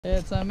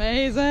It's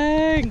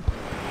amazing!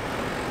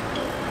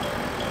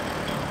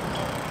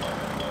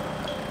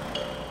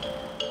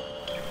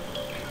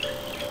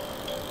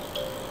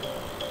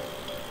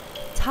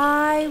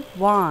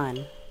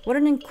 Taiwan! What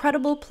an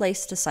incredible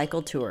place to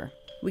cycle tour.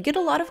 We get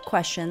a lot of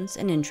questions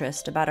and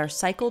interest about our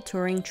cycle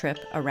touring trip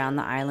around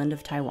the island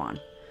of Taiwan.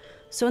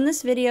 So in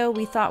this video,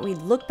 we thought we'd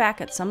look back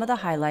at some of the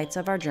highlights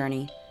of our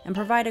journey and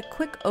provide a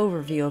quick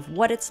overview of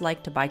what it's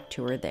like to bike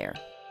tour there.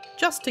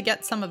 Just to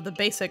get some of the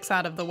basics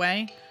out of the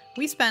way,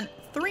 we spent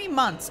 3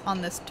 months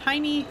on this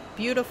tiny,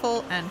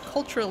 beautiful, and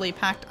culturally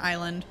packed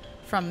island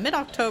from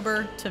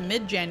mid-October to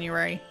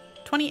mid-January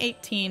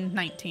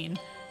 2018-19,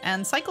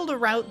 and cycled a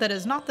route that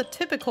is not the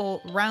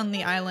typical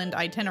round-the-island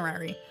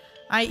itinerary,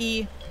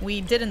 i.e., we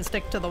didn't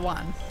stick to the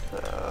one.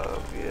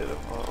 So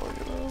beautiful.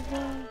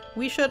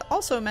 We should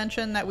also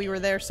mention that we were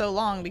there so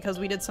long because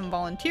we did some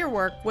volunteer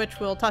work, which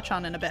we'll touch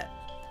on in a bit.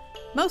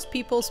 Most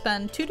people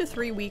spend 2 to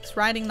 3 weeks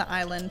riding the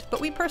island,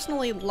 but we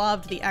personally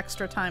loved the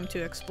extra time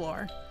to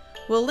explore.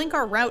 We'll link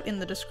our route in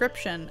the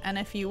description, and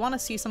if you want to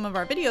see some of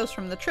our videos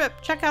from the trip,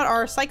 check out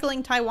our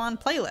Cycling Taiwan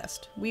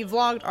playlist. We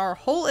vlogged our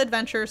whole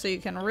adventure so you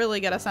can really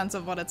get a sense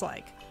of what it's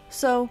like.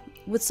 So,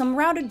 with some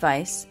route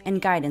advice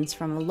and guidance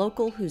from a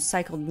local who's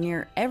cycled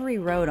near every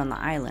road on the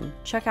island,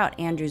 check out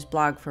Andrew's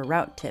blog for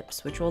route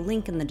tips, which we'll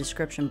link in the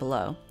description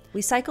below.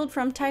 We cycled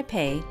from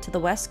Taipei to the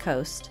west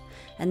coast,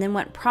 and then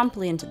went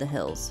promptly into the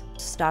hills,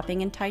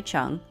 stopping in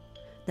Taichung,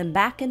 then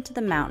back into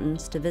the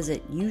mountains to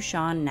visit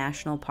Yushan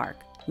National Park.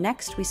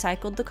 Next, we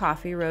cycled the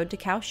coffee road to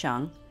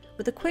Kaohsiung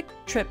with a quick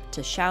trip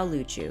to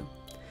𝙎𝙊𝙖𝙍,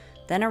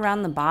 then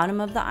around the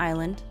bottom of the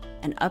island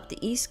and up the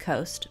east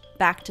coast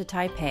back to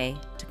Taipei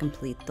to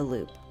complete the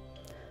loop.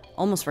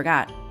 Almost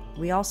forgot,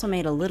 we also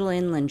made a little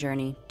inland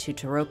journey to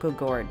Taroko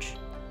Gorge.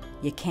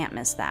 You can't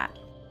miss that.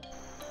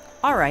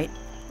 Alright,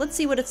 let's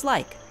see what it's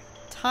like.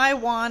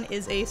 Taiwan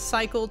is a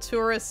cycle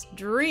tourist's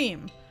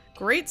dream.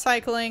 Great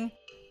cycling,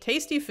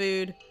 tasty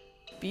food,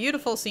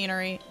 beautiful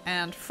scenery,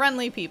 and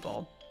friendly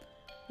people.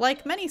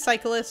 Like many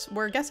cyclists,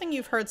 we're guessing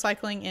you've heard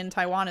cycling in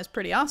Taiwan is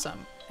pretty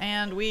awesome,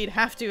 and we'd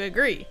have to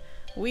agree.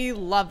 We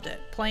loved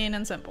it, plain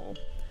and simple.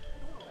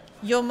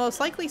 You'll most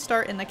likely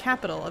start in the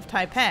capital of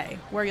Taipei,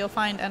 where you'll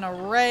find an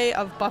array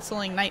of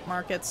bustling night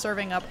markets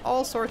serving up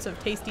all sorts of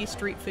tasty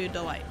street food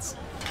delights.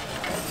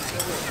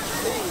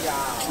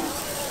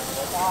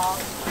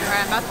 Alright,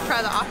 I'm about to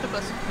try the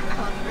octopus.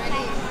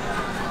 Ready?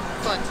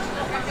 Foot.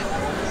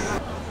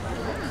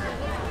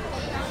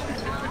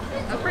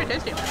 That's pretty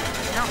tasty.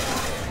 Yeah.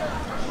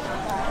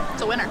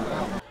 It's a winner.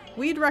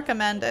 We'd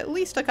recommend at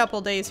least a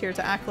couple days here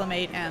to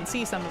acclimate and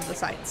see some of the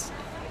sights.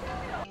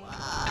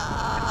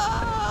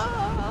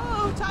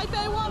 Whoa!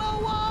 Taipei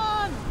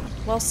 101!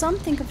 While some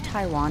think of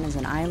Taiwan as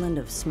an island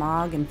of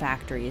smog and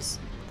factories,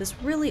 this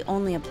really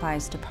only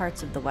applies to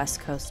parts of the west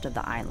coast of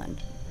the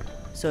island.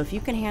 So if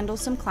you can handle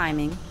some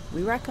climbing,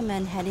 we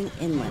recommend heading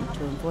inland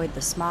to avoid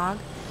the smog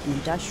and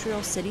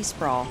industrial city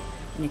sprawl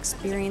and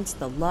experience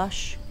the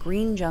lush,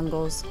 green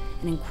jungles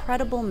and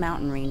incredible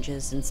mountain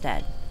ranges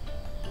instead.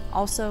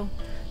 Also,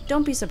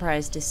 don't be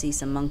surprised to see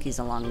some monkeys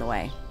along the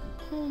way.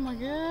 Oh my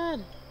god.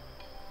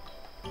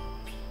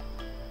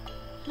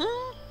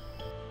 Huh?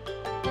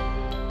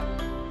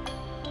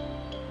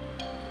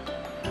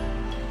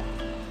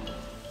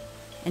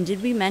 And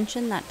did we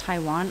mention that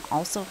Taiwan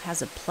also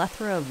has a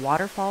plethora of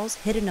waterfalls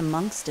hidden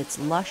amongst its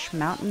lush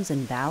mountains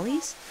and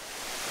valleys?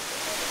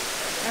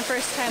 Our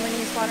first time in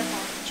these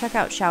waterfalls. Check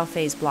out Xiao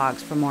Fei's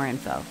blogs for more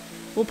info.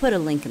 We'll put a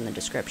link in the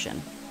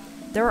description.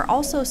 There are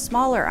also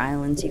smaller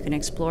islands you can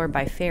explore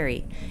by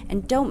ferry,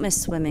 and don't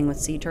miss swimming with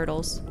sea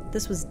turtles.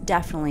 This was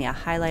definitely a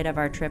highlight of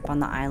our trip on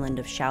the island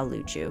of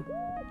𝙎𝙊𝙖𝙍.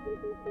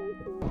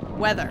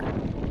 Weather.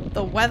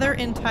 The weather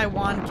in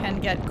Taiwan can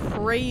get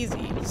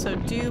crazy, so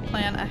do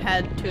plan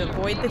ahead to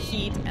avoid the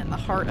heat and the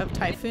heart of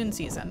typhoon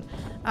season,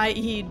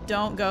 i.e.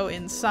 don't go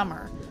in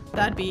summer.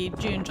 That'd be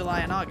June,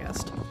 July, and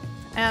August.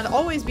 And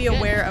always be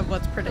aware of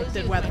what's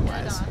predicted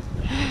weather-wise.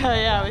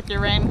 Yeah, with your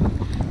raincoat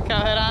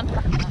hood on.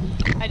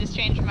 I just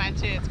changed mine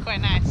too, it's quite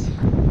nice.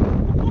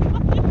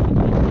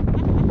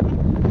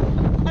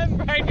 I'm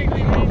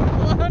practically being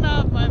blown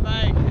off my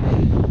bike.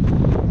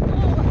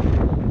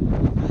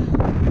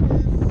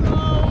 It's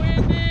so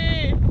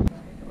windy!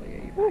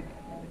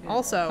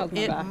 Also,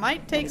 it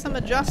might take some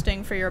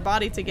adjusting for your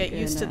body to get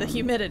used to the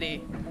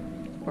humidity.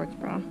 Sports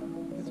bra.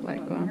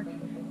 Sweat glove.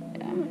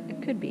 Yeah,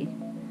 it could be.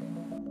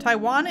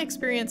 Taiwan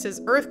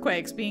experiences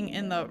earthquakes being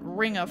in the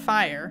Ring of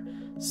Fire,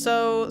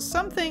 so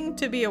something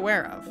to be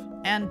aware of.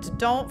 And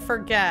don't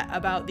forget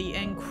about the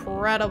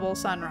incredible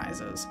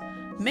sunrises.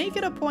 Make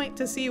it a point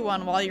to see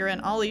one while you're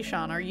in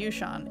Alishan or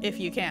Yushan,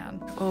 if you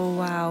can. Oh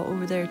wow,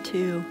 over there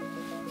too.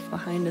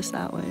 Behind us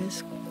that way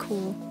is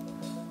cool.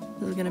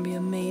 This is gonna be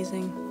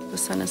amazing. The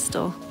sun is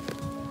still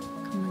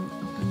coming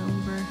up and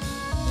over.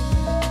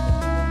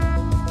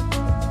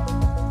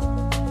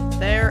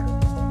 They're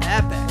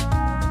epic.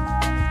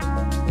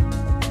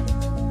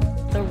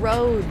 The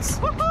roads.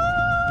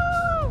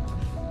 Woohoo!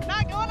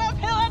 Not going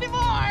uphill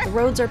anymore! The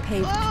roads are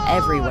paved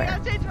everywhere. I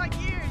gotta change my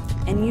gears.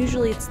 and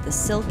usually it's the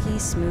silky,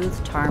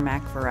 smooth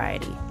tarmac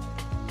variety.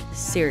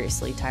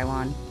 Seriously,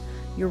 Taiwan,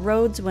 your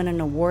roads win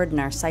an award in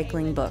our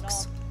cycling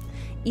books.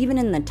 Even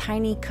in the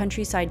tiny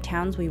countryside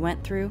towns we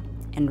went through,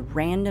 and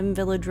random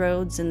village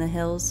roads in the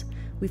hills,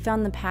 we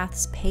found the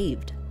paths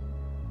paved.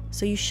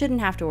 So you shouldn't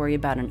have to worry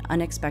about an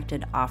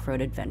unexpected off-road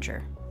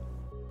adventure.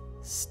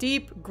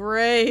 Steep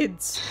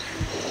grades.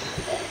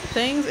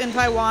 Things in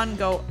Taiwan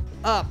go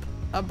up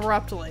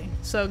abruptly,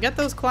 so get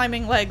those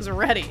climbing legs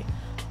ready.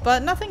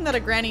 But nothing that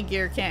a granny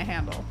gear can't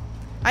handle.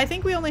 I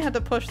think we only had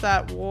to push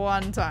that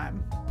one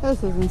time.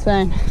 This is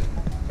insane.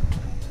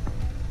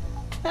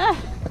 Ah.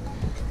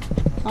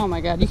 Oh my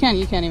god, you can't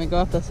even go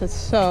up this. It's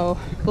so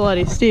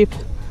bloody steep.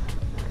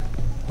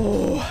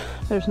 Oh,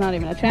 there's not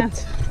even a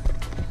chance.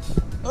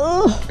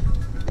 Oh,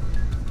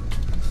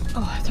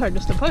 it's hard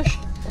just to push.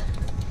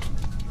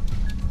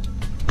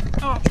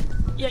 Oh,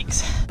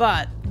 yikes.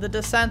 But the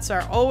descents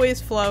are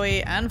always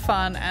flowy and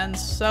fun and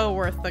so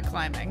worth the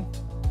climbing.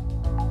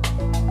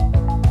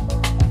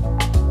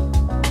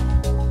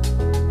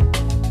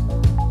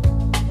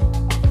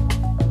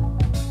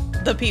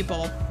 The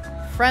people.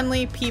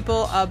 Friendly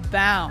people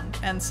abound,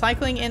 and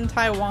cycling in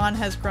Taiwan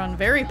has grown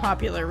very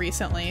popular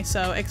recently,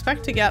 so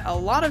expect to get a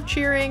lot of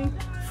cheering,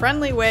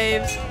 friendly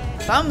waves,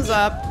 thumbs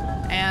up,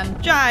 and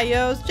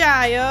𝙎𝙃𝙄𝙎,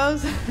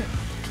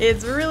 𝙎𝙃𝙄𝙎.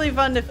 It's really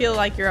fun to feel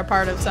like you're a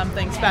part of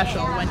something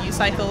special when you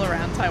cycle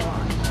around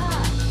Taiwan.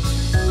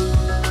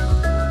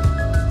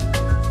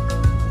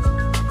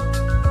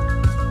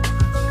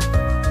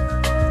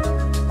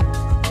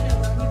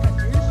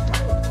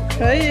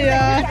 可以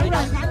啊。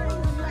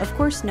 Of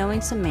course,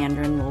 knowing some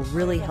Mandarin will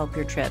really help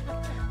your trip,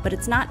 but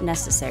it's not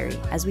necessary,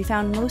 as we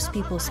found most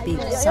people speak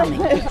some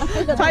English.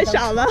 太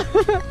小了。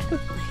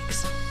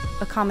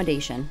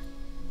 Accommodation.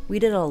 We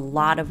did a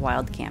lot of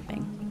wild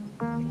camping.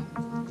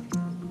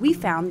 We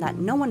found that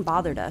no one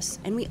bothered us,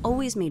 and we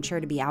always made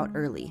sure to be out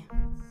early,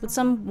 with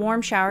some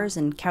warm showers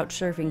and couch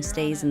surfing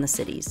stays in the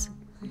cities.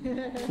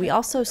 We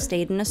also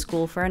stayed in a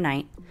school for a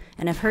night,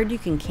 and I've heard you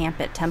can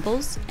camp at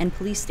temples and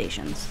police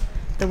stations,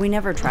 though we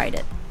never tried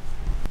it.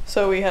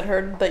 So we had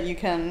heard that you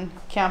can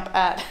camp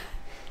at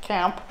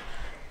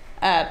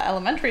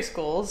elementary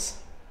schools,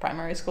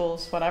 primary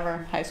schools,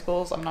 whatever, high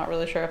schools. I'm not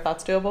really sure if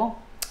that's doable.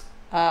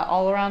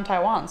 All around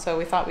Taiwan. So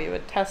we thought we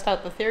would test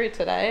out the theory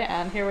today,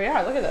 and here we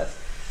are. Look at this.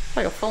 It's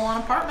like a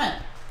full-on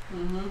apartment.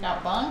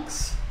 Got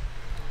bunks.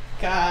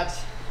 Got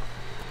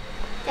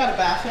a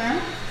bathroom.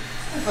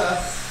 There's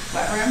a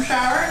wet room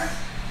shower.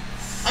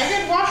 I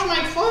could wash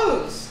my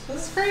clothes.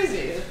 This is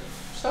crazy. There's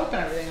soap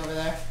and everything over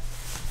there.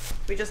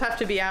 We just have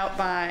to be out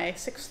by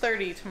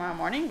 6:30 tomorrow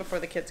morning before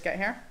the kids get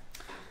here.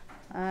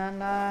 And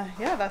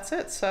yeah, that's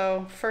it.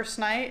 So first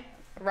night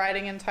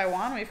riding in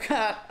Taiwan, we've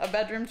got a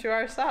bedroom to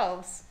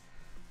ourselves.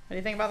 What do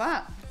you think about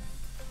that?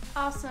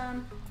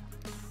 Awesome.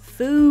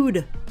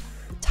 Food.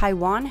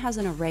 Taiwan has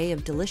an array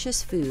of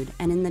delicious food,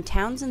 and in the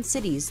towns and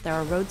cities, there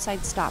are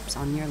roadside stops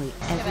on nearly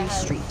every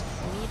street.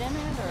 Meat in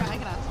it, or I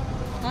can ask.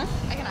 Huh?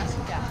 I can ask.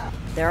 Yeah.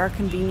 There are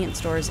convenience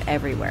stores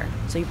everywhere,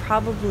 so you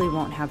probably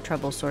won't have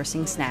trouble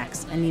sourcing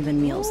snacks and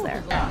even meals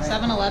there.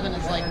 7-Eleven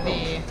is like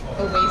the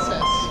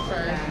oasis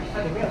for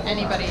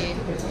anybody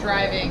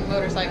driving,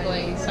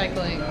 motorcycling,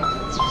 cycling.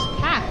 It's just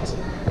packed.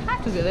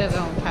 Packed with it. They have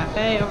their own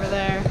cafe over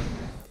there.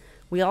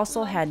 We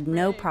also had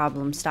no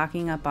problem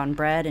stocking up on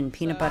bread and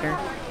peanut butter,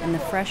 and the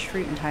fresh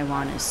fruit in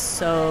Taiwan is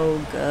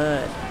so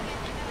good.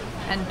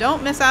 And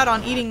don't miss out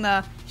on eating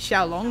the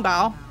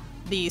xiaolongbao,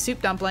 the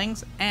soup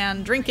dumplings,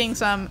 and drinking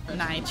some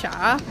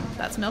𝙏𝙃𝙄𝙎,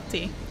 that's milk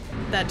tea,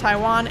 that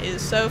Taiwan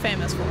is so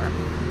famous for.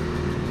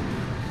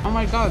 Oh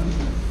my god.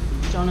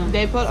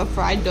 They put a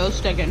fried dough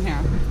stick in here.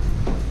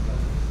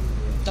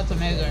 That's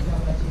amazing.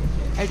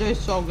 It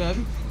tastes so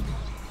good.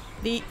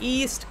 The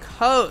East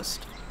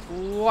Coast.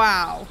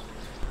 Wow.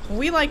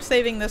 We liked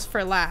saving this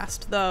for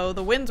last, though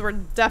the winds were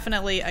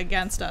definitely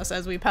against us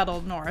as we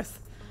pedaled north.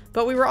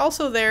 But we were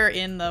also there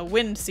in the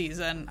wind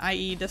season,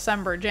 i.e.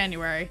 December,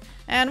 January,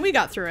 and we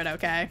got through it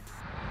okay. It's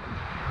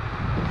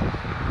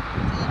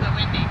a little bit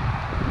windy.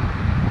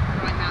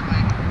 We're going that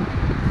way.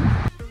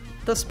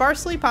 The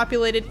sparsely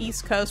populated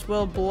East Coast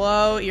will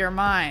blow your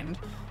mind.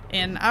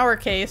 In our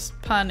case,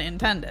 pun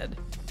intended.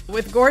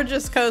 With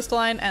gorgeous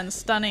coastline and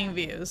stunning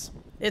views.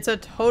 It's a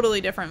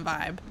totally different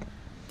vibe.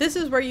 This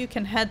is where you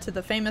can head to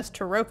the famous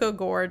Taroko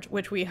Gorge,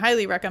 which we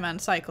highly recommend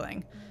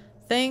cycling.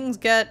 Things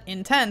get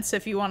intense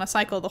if you want to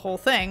cycle the whole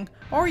thing,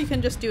 or you can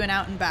just do an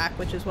out and back,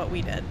 which is what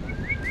we did.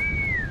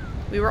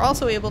 We were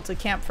also able to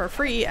camp for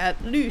free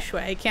at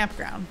𝙀𝙃𝙄𝙎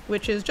campground,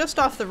 which is just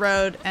off the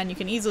road, and you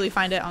can easily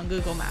find it on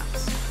Google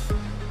Maps.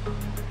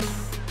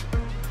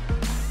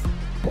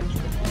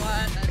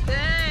 What a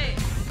day!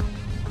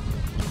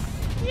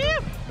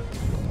 Yeah.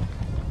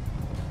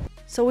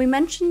 So we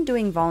mentioned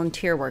doing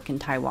volunteer work in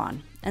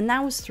Taiwan, and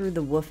that was through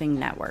the WWOOFing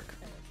network.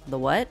 The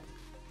what?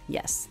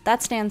 Yes,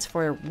 that stands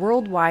for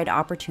Worldwide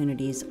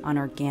Opportunities on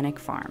Organic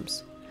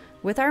Farms.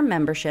 With our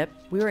membership,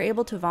 we were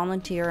able to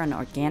volunteer on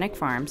organic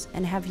farms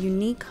and have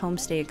unique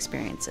homestay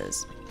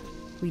experiences.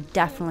 We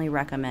definitely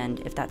recommend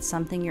if that's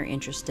something you're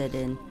interested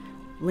in,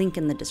 link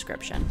in the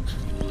description.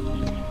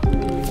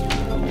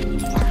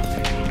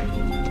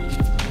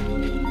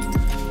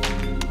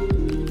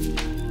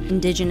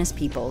 Indigenous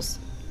peoples.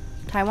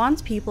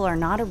 Taiwan's people are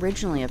not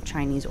originally of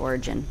Chinese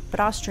origin, but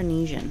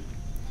Austronesian.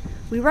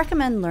 We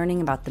recommend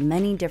learning about the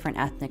many different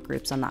ethnic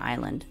groups on the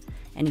island,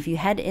 and if you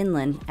head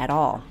inland at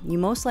all, you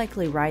most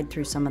likely ride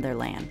through some of their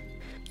land.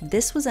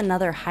 This was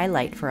another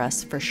highlight for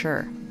us for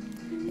sure,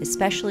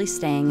 especially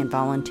staying and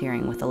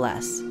volunteering with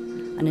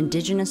𝙒𝙃𝙄𝙎, an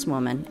indigenous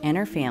woman and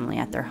her family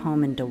at their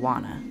home in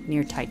𝙒𝙗𝙗,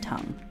 near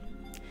Taitung.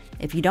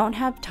 If you don't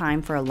have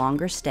time for a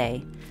longer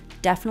stay,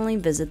 definitely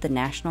visit the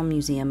National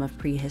Museum of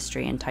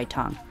Prehistory in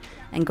Taitung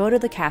and go to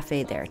the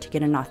cafe there to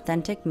get an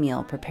authentic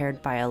meal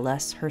prepared by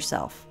𝙒𝙃𝙄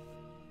herself.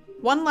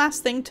 One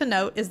last thing to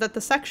note is that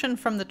the section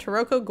from the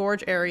Taroko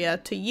Gorge area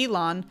to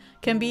Yilan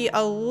can be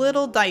a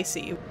little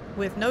dicey,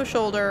 with no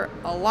shoulder,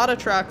 a lot of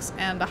trucks,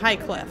 and a high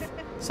cliff.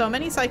 So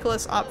many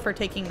cyclists opt for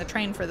taking the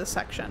train for this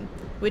section,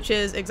 which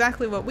is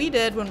exactly what we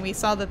did when we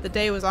saw that the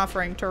day was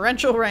offering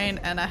torrential rain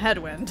and a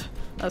headwind.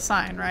 A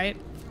sign, right?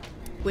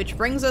 Which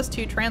brings us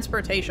to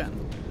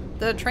transportation.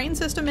 The train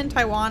system in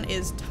Taiwan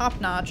is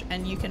top-notch,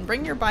 and you can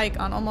bring your bike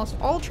on almost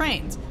all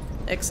trains,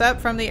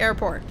 except from the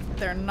airport.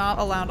 They're not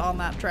allowed on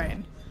that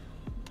train.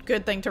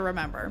 Good thing to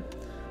remember.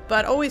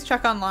 But always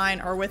check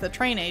online or with a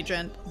train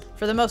agent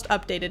for the most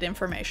updated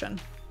information.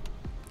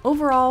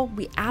 Overall,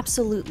 we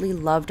absolutely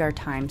loved our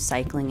time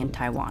cycling in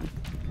Taiwan.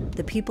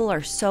 The people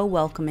are so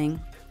welcoming,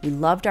 we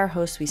loved our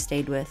hosts we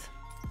stayed with.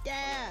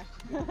 Yeah!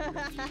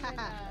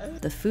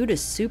 The food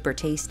is super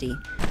tasty,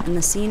 and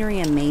the scenery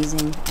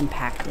amazing and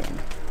packed in.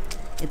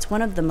 It's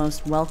one of the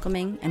most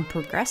welcoming and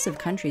progressive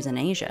countries in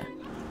Asia.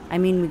 I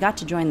mean, we got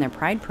to join their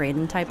Pride Parade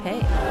in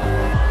Taipei.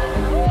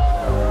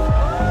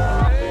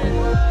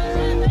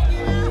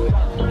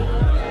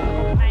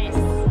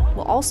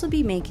 We'll also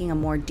be making a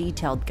more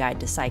detailed guide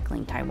to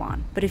cycling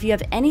Taiwan. But if you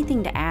have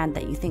anything to add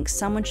that you think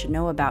someone should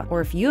know about,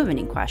 or if you have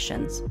any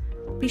questions,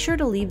 be sure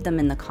to leave them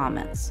in the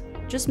comments.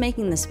 Just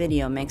making this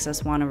video makes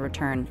us want to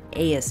return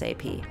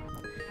ASAP,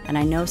 and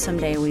I know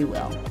someday we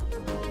will.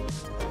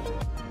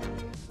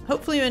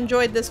 Hopefully you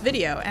enjoyed this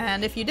video,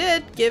 and if you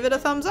did, give it a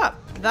thumbs up.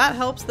 That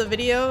helps the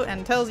video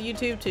and tells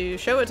YouTube to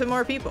show it to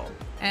more people.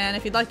 And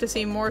if you'd like to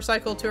see more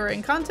cycle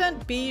touring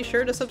content, be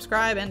sure to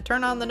subscribe and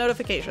turn on the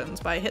notifications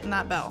by hitting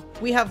that bell.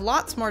 We have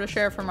lots more to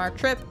share from our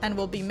trip, and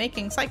we'll be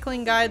making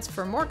cycling guides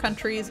for more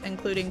countries,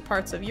 including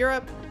parts of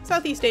Europe,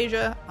 Southeast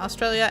Asia,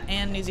 Australia,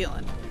 and New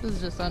Zealand. This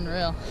is just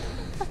unreal.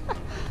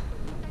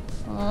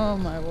 Oh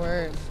my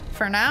word.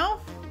 For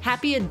now,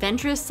 Happy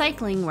adventurous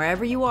cycling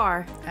wherever you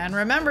are. and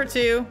remember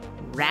to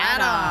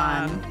Rad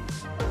on!